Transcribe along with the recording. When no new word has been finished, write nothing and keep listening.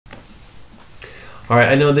All right,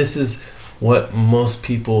 I know this is what most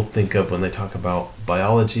people think of when they talk about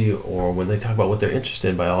biology or when they talk about what they're interested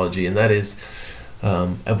in biology, and that is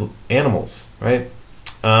animals, right?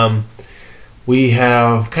 We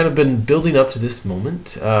have kind of been building up to this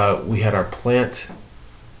moment. We had our plant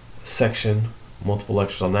section, multiple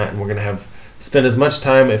lectures on that, and we're going to spend as much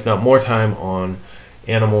time, if not more time, on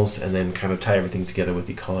animals and then kind of tie everything together with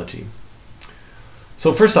ecology.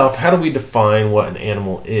 So first off, how do we define what an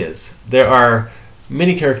animal is? There are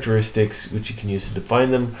many characteristics which you can use to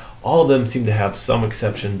define them. All of them seem to have some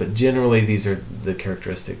exception, but generally these are the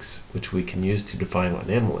characteristics which we can use to define what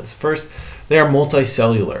an animal is. First, they are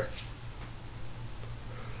multicellular.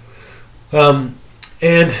 And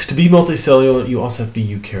to be multicellular, you also have to be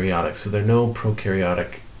eukaryotic. So there are no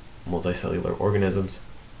prokaryotic multicellular organisms.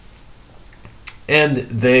 And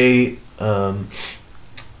they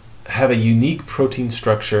have a unique protein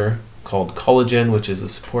structure called collagen, which is a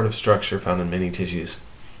supportive structure found in many tissues.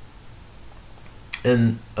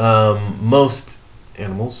 And most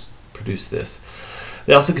animals produce this.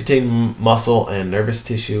 They also contain muscle and nervous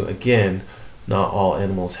tissue. Again, not all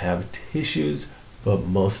animals have tissues, but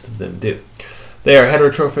most of them do. They are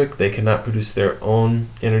heterotrophic. They cannot produce their own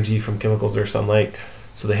energy from chemicals or sunlight,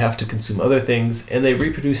 so they have to consume other things, and they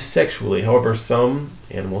reproduce sexually. However, some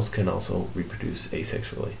animals can also reproduce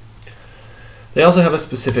asexually. They also have a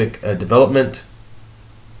specific development.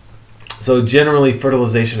 So generally,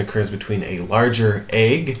 fertilization occurs between a larger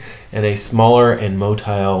egg and a smaller and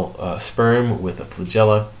motile sperm with a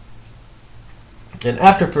flagella. And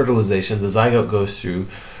after fertilization, the zygote goes through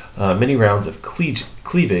many rounds of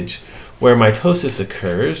cleavage, where mitosis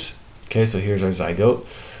occurs. Okay, so here's our zygote.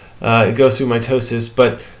 It goes through mitosis,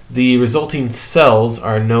 but the resulting cells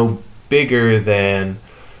are no bigger than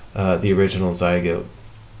the original zygote.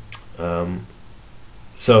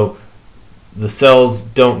 So the cells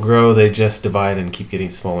don't grow, they just divide and keep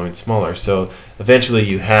getting smaller and smaller. So eventually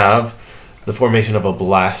you have the formation of a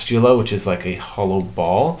blastula, which is like a hollow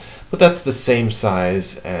ball, but that's the same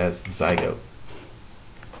size as the zygote.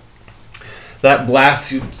 That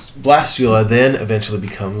blastula then eventually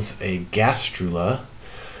becomes a gastrula,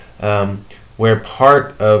 where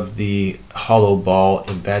part of the hollow ball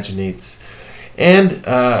invaginates, and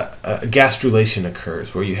gastrulation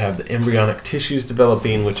occurs, where you have the embryonic tissues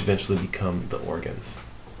developing, which eventually become the organs.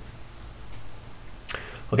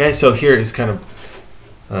 Okay, so here is kind of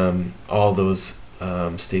all those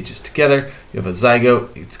stages together. You have a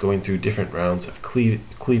zygote. It's going through different rounds of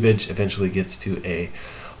cleavage, eventually gets to a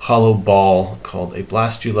hollow ball called a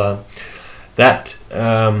blastula. That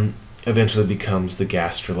eventually becomes the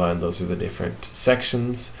gastrula, and those are the different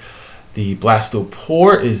sections. The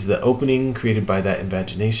blastopore is the opening created by that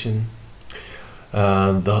invagination.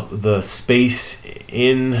 The space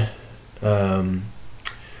in the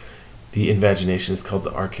invagination is called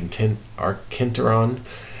the archenteron.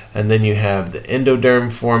 And then you have the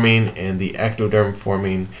endoderm forming and the ectoderm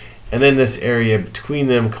forming, and then this area between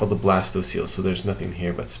them called the blastocele. So there's nothing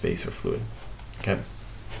here but space or fluid. Okay.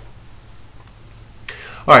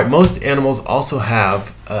 All right, most animals also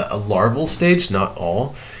have a larval stage, not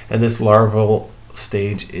all, and this larval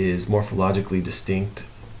stage is morphologically distinct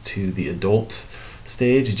to the adult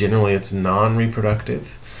stage. Generally, it's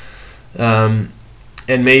non-reproductive, and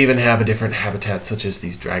may even have a different habitat, such as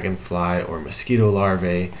these dragonfly or mosquito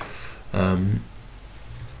larvae, and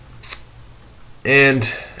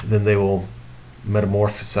then they will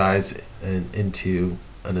metamorphosize into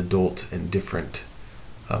an adult and different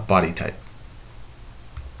body type.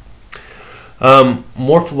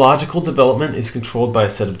 Morphological development is controlled by a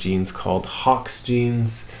set of genes called Hox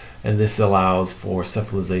genes, and this allows for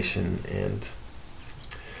cephalization and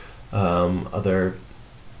other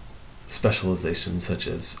specializations such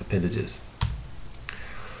as appendages.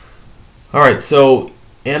 All right, so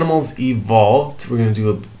animals evolved. We're going to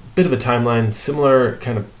do a bit of a timeline, similar,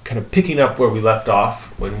 kind of picking up where we left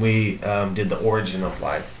off when we did the origin of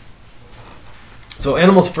life. So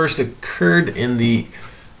animals first occurred in the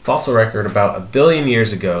fossil record about 1 billion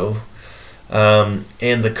years ago, and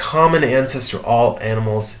the common ancestor of all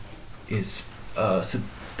animals is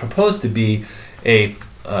proposed to be a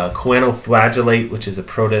choanoflagellate, which is a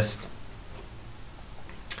protist,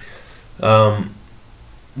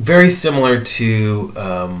 very similar to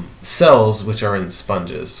cells, which are in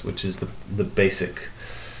sponges, which is the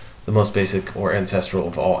most basic or ancestral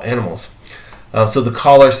of all animals. So the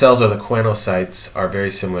collar cells, or the choanocytes, are very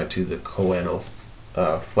similar to the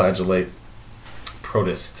choanoflagellate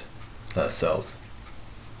protist cells.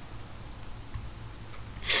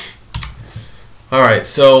 All right,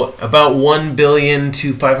 so about 1 billion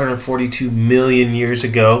to 542 million years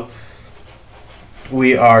ago,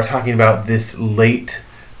 we are talking about this late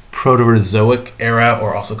Proterozoic era,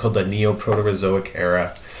 or also called the Neoproterozoic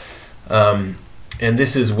era. And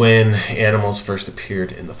this is when animals first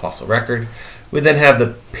appeared in the fossil record. We then have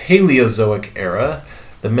the Paleozoic era,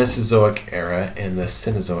 the Mesozoic era, and the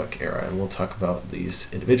Cenozoic era, and we'll talk about these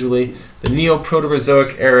individually. The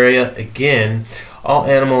Neoproterozoic era, again, all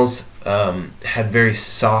animals had very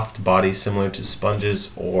soft bodies similar to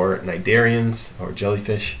sponges or cnidarians or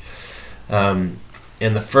jellyfish. And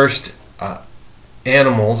the first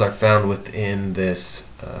animals are found within this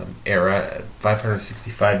era,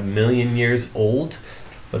 565 million years old,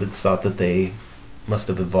 but it's thought that they must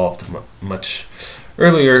have evolved much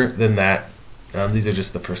earlier than that. These are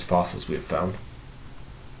just the first fossils we have found.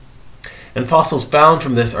 And fossils found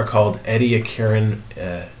from this are called Ediacaran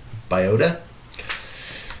biota.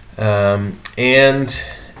 And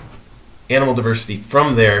animal diversity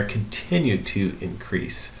from there continued to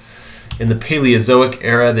increase. In the Paleozoic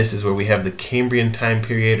era, this is where we have the Cambrian time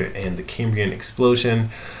period and the Cambrian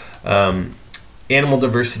explosion. Animal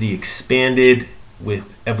diversity expanded with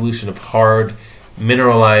evolution of hard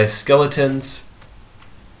mineralized skeletons.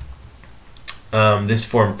 This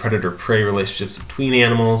formed predator-prey relationships between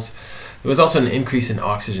animals. There was also an increase in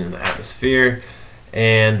oxygen in the atmosphere,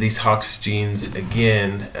 and these Hox genes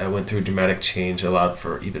again went through a dramatic change, allowed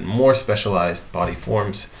for even more specialized body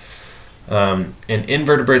forms. And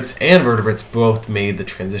invertebrates and vertebrates both made the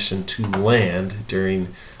transition to land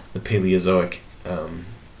during the Paleozoic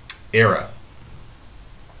era,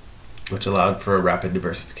 which allowed for a rapid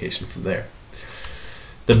diversification from there.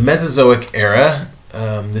 The Mesozoic era,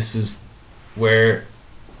 this is where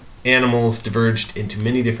animals diverged into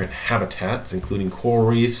many different habitats, including coral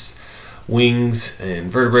reefs, wings,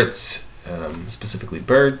 and vertebrates, specifically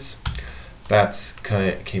birds. Bats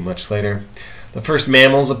came much later. The first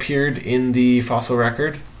mammals appeared in the fossil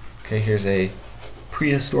record. Okay, here's a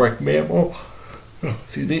prehistoric mammal. Oh,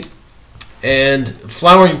 excuse me. And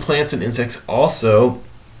flowering plants and insects also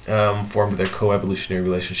formed their coevolutionary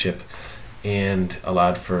relationship and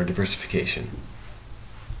allowed for diversification.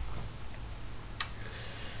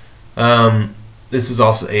 This was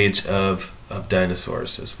also the age of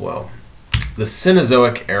dinosaurs as well. The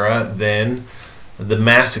Cenozoic era, then, the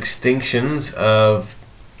mass extinctions of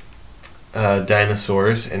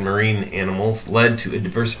dinosaurs and marine animals led to a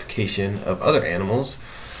diversification of other animals,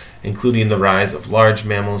 including the rise of large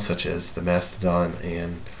mammals such as the mastodon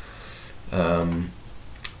and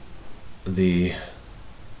the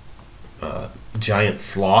giant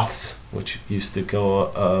sloths, which used to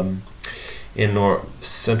go in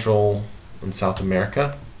Central and South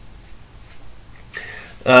America.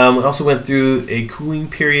 We also went through a cooling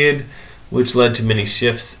period, which led to many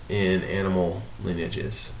shifts in animal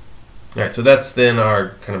lineages. All right, so that's then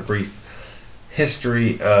our kind of brief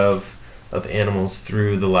history of animals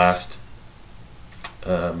through the last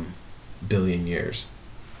billion years.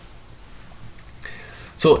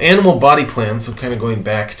 So animal body plans, so kind of going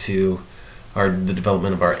back to the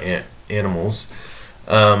development of our animals,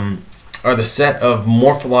 are the set of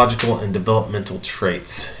morphological and developmental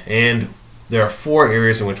traits. And there are 4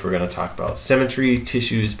 areas in which we're going to talk about: symmetry,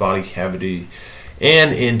 tissues, body cavity,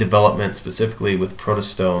 and in development specifically with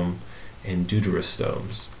protostome and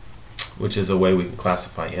deuterostomes, which is a way we can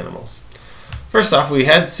classify animals. First off, we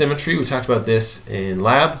had symmetry. We talked about this in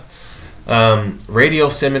lab.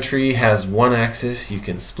 Radial symmetry has one axis. You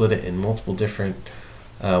can split it in multiple different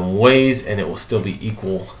ways, and it will still be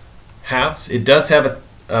equal halves. It does have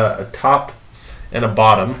a top and a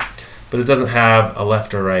bottom, but it doesn't have a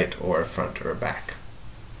left or right or a front or a back.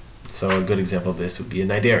 So a good example of this would be a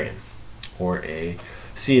cnidarian or a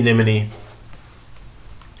sea anemone.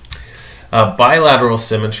 Bilateral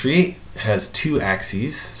symmetry has 2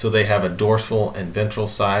 axes, so they have a dorsal and ventral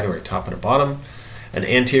side, or a top and a bottom, an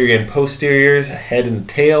anterior and posterior, a head and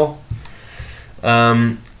a tail,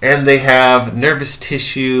 and they have nervous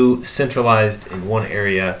tissue centralized in one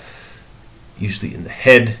area, usually in the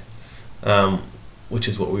head, which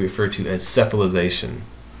is what we refer to as cephalization.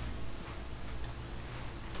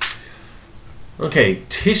 Okay,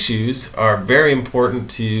 tissues are very important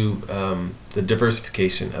to the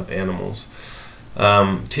diversification of animals.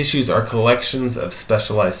 Tissues are collections of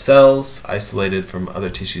specialized cells isolated from other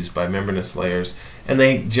tissues by membranous layers, and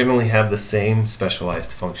they generally have the same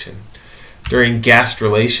specialized function. During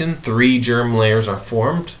gastrulation, 3 germ layers are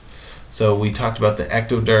formed. So we talked about the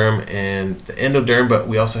ectoderm and the endoderm, but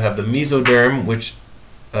we also have the mesoderm, which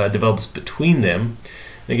develops between them.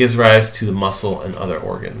 It gives rise to the muscle and other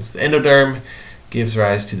organs. The endoderm gives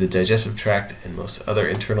rise to the digestive tract and most other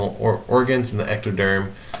internal organs, and the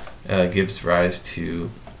ectoderm gives rise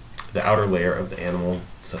to the outer layer of the animal,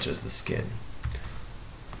 such as the skin.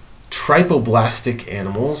 Trypoblastic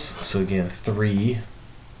animals, so again, three,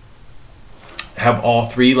 have all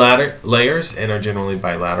three layers and are generally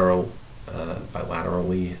bilaterally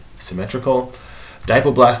symmetrical.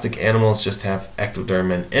 Dipoblastic animals just have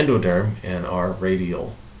ectoderm and endoderm and are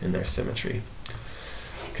radial in their symmetry.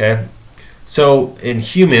 Okay, so in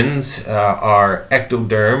humans, our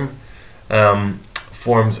ectoderm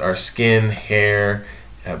forms our skin, hair,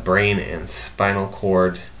 brain, and spinal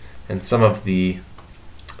cord, and some of the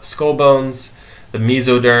skull bones. The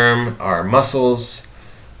mesoderm are muscles,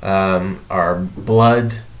 our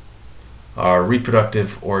blood, our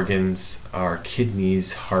reproductive organs, our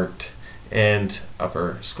kidneys, heart, and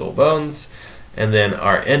upper skull bones. And then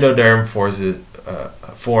our endoderm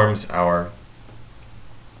forms our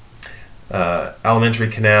alimentary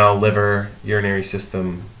canal, liver, urinary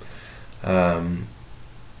system, and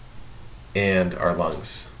our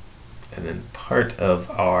lungs. And then part of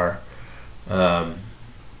our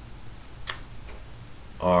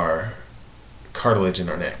cartilage in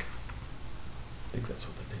our neck. I think that's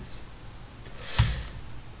what that is.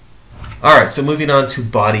 All right, so moving on to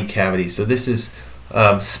body cavity. So this is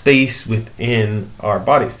space within our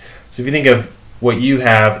bodies. So if you think of what you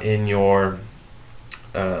have in your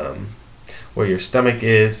where your stomach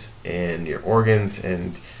is and your organs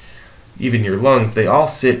and even your lungs, they all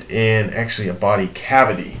sit in actually a body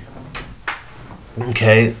cavity.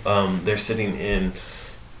 Okay, they're sitting in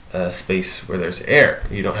a space where there's air.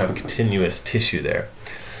 You don't have a continuous tissue there.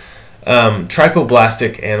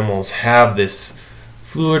 Trypoblastic animals have this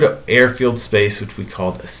fluid air-filled space, which we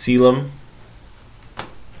call a coelom.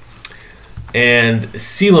 And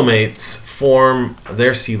coelomates form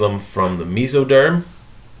their coelom from the mesoderm,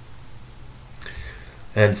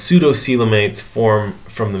 and pseudocoelomates form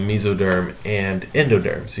from the mesoderm and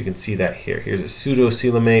endoderm. So you can see that here. Here's a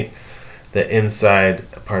pseudocoelomate. The inside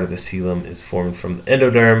part of the coelom is formed from the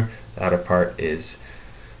endoderm. The outer part is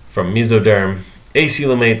from mesoderm.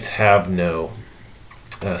 Acoelomates have no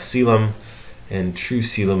coelom, and true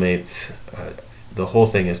coelomates, the whole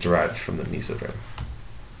thing is derived from the mesoderm.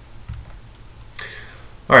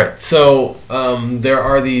 All right, so there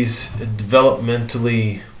are these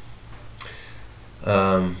developmentally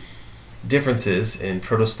differences in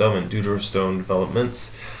protostome and deuterostome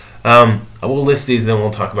developments. We'll list these, then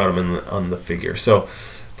we'll talk about them on the figure. So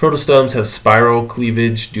protostomes have spiral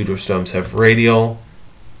cleavage, deuterostomes have radial,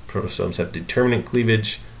 protostomes have determinate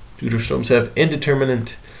cleavage, deuterostomes have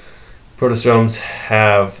indeterminate. Protostomes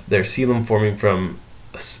have their coelom forming from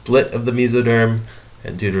a split of the mesoderm,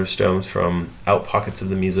 and deuterostomes from out pockets of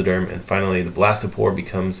the mesoderm, and finally the blastopore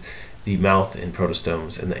becomes the mouth in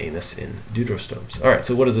protostomes and the anus in deuterostomes. All right,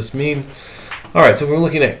 so what does this mean? All right, so we're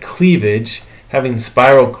looking at cleavage. Having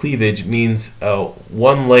spiral cleavage means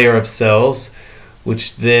one layer of cells,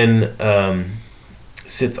 which then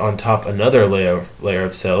sits on top another layer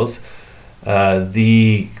of cells.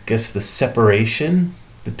 The separation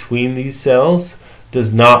between these cells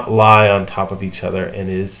does not lie on top of each other and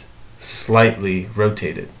is slightly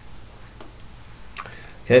rotated.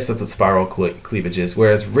 Okay, so that's what spiral cleavage is.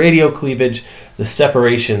 Whereas radial cleavage, the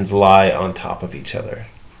separations lie on top of each other.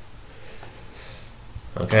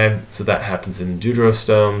 Okay, so that happens in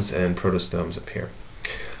deuterostomes and protostomes up here.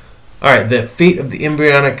 All right, the fate of the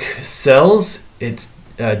embryonic cells, it's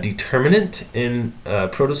determinate in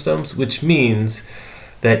protostomes, which means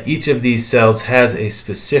that each of these cells has a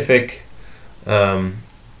specific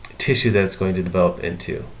tissue that it's going to develop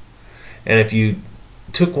into. And if you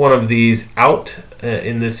took one of these out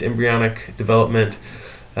in this embryonic development,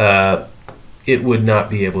 it would not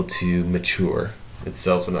be able to mature. Its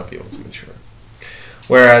cells would not be able to mature.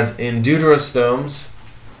 Whereas in deuterostomes,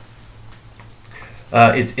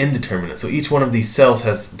 it's indeterminate. So each one of these cells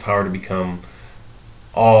has the power to become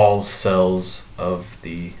all cells of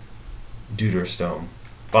the deuterostome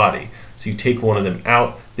body. So you take one of them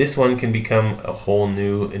out, this one can become a whole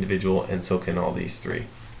new individual, and so can all these three.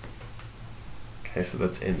 Okay, so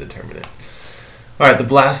that's indeterminate. All right, the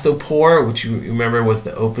blastopore, which you remember was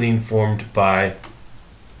the opening formed by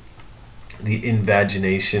the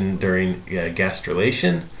invagination during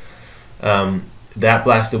gastrulation. That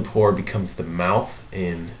blastopore becomes the mouth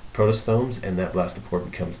in protostomes, and that blastopore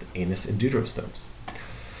becomes the anus in deuterostomes.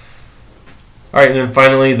 All right, and then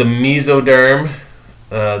finally the mesoderm,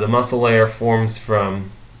 the muscle layer, forms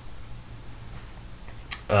from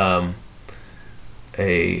a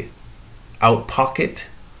out pocket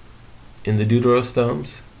in the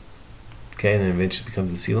deuterostomes, okay, and then eventually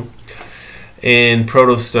becomes the coelom. In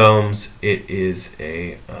protostomes, it is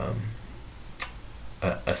a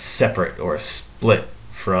separate or a split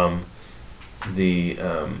from the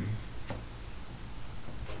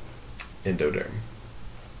endoderm.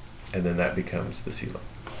 and then that becomes the coelom.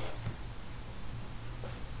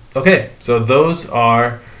 Okay, so those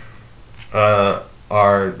are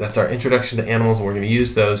that's our introduction to animals, and we're going to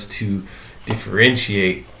use those to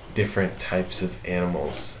differentiate different types of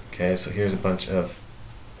animals. Okay, so here's a bunch of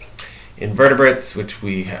invertebrates, which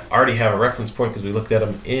we already have a reference point because we looked at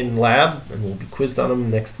them in lab, and we'll be quizzed on them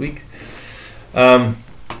next week. And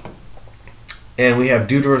we have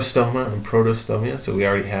Deuterostoma and Protostomia, so we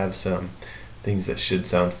already have some things that should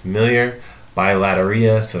sound familiar.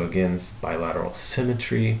 Bilateria, so again, it's bilateral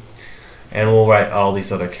symmetry. And we'll write all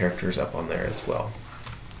these other characters up on there as well.